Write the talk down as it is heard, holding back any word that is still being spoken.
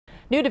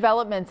New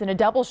developments in a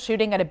double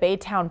shooting at a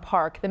Baytown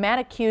park. The man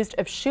accused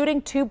of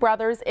shooting two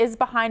brothers is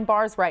behind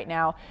bars right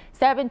now.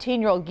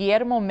 17-year-old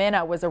Guillermo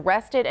Mena was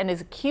arrested and is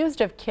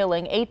accused of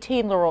killing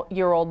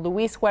 18-year-old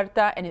Luis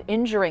Huerta and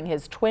injuring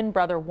his twin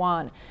brother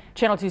Juan.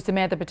 Channel 2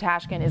 Samantha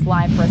Patashkin is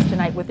live for us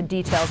tonight with the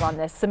details on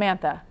this.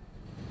 Samantha.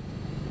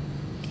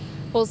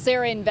 Well,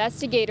 Sarah,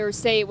 investigators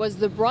say it was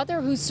the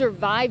brother who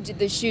survived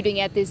the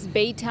shooting at this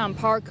Baytown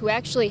park who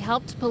actually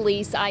helped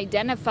police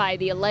identify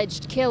the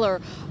alleged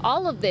killer.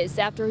 All of this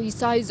after he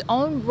saw his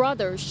own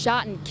brother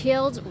shot and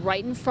killed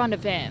right in front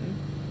of him.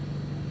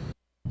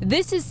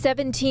 This is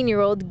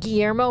 17-year-old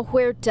Guillermo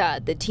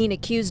Huerta, the teen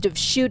accused of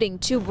shooting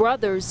two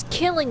brothers,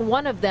 killing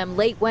one of them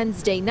late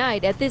Wednesday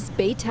night at this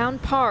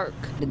Baytown park.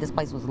 This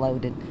place was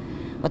loaded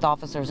with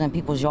officers in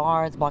people's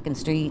yards, blocking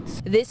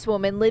streets. This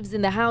woman lives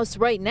in the house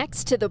right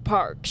next to the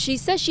park. She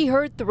says she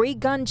heard 3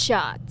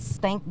 gunshots.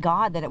 Thank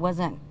God that it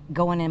wasn't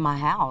going in my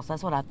house.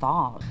 That's what I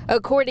thought.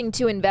 According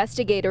to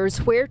investigators,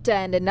 Huerta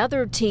and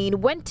another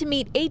teen went to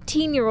meet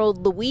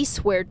 18-year-old Luis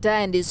Huerta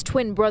and his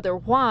twin brother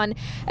Juan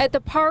at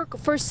the park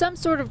for some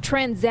sort of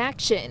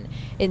transaction.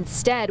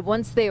 Instead,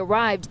 once they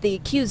arrived, the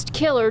accused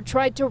killer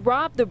tried to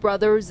rob the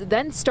brothers,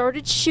 then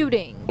started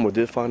shooting. We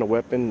did find a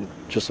weapon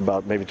just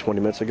about maybe 20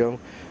 minutes ago,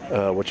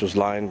 which was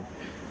lying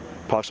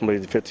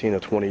approximately 15 to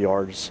 20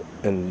 yards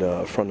in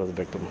front of the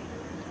victim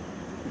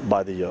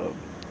by the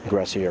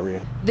grassy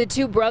area. The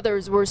two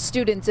brothers were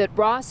students at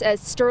Ross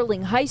S.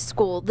 Sterling High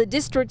School. The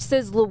district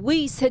says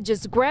Luis had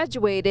just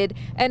graduated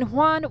and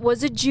Juan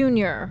was a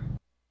junior.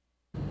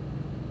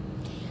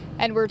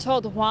 And we're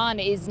told Juan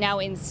is now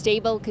in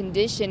stable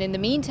condition. In the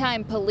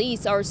meantime,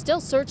 police are still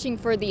searching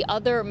for the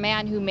other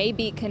man who may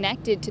be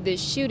connected to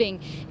this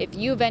shooting. If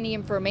you have any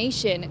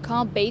information,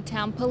 call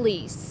Baytown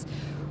Police.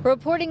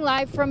 Reporting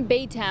live from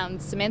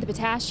Baytown, Samantha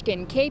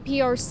Patashkin,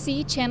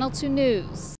 KPRC Channel 2 News.